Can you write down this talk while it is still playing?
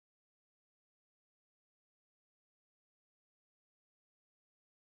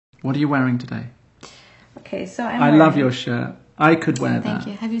What are you wearing today? Okay, so I love your shirt. I could wear that. Thank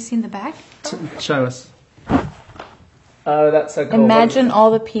you. Have you seen the back? Show us. Oh, that's so cool. Imagine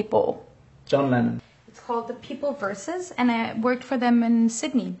all the people. John Lennon. It's called The People Versus, and I worked for them in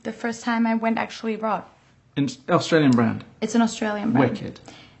Sydney the first time I went actually abroad. Australian brand. It's an Australian brand. Wicked.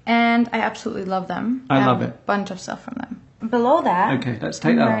 And I absolutely love them. I love have it. A bunch of stuff from them. Below that, Okay, let's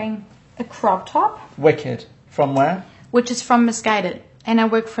take I'm that off. wearing a crop top. Wicked. From where? Which is from Misguided. And I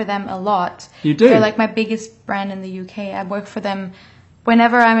work for them a lot. You do? They're like my biggest brand in the UK. I work for them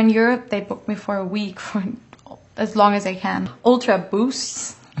whenever I'm in Europe. They book me for a week for as long as I can. Ultra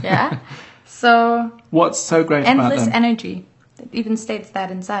boosts. Yeah. So. What's so great about them? Endless energy. It even states that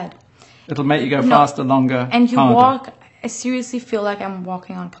inside. It'll make you go faster, longer, And you harder. walk. I seriously feel like I'm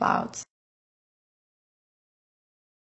walking on clouds.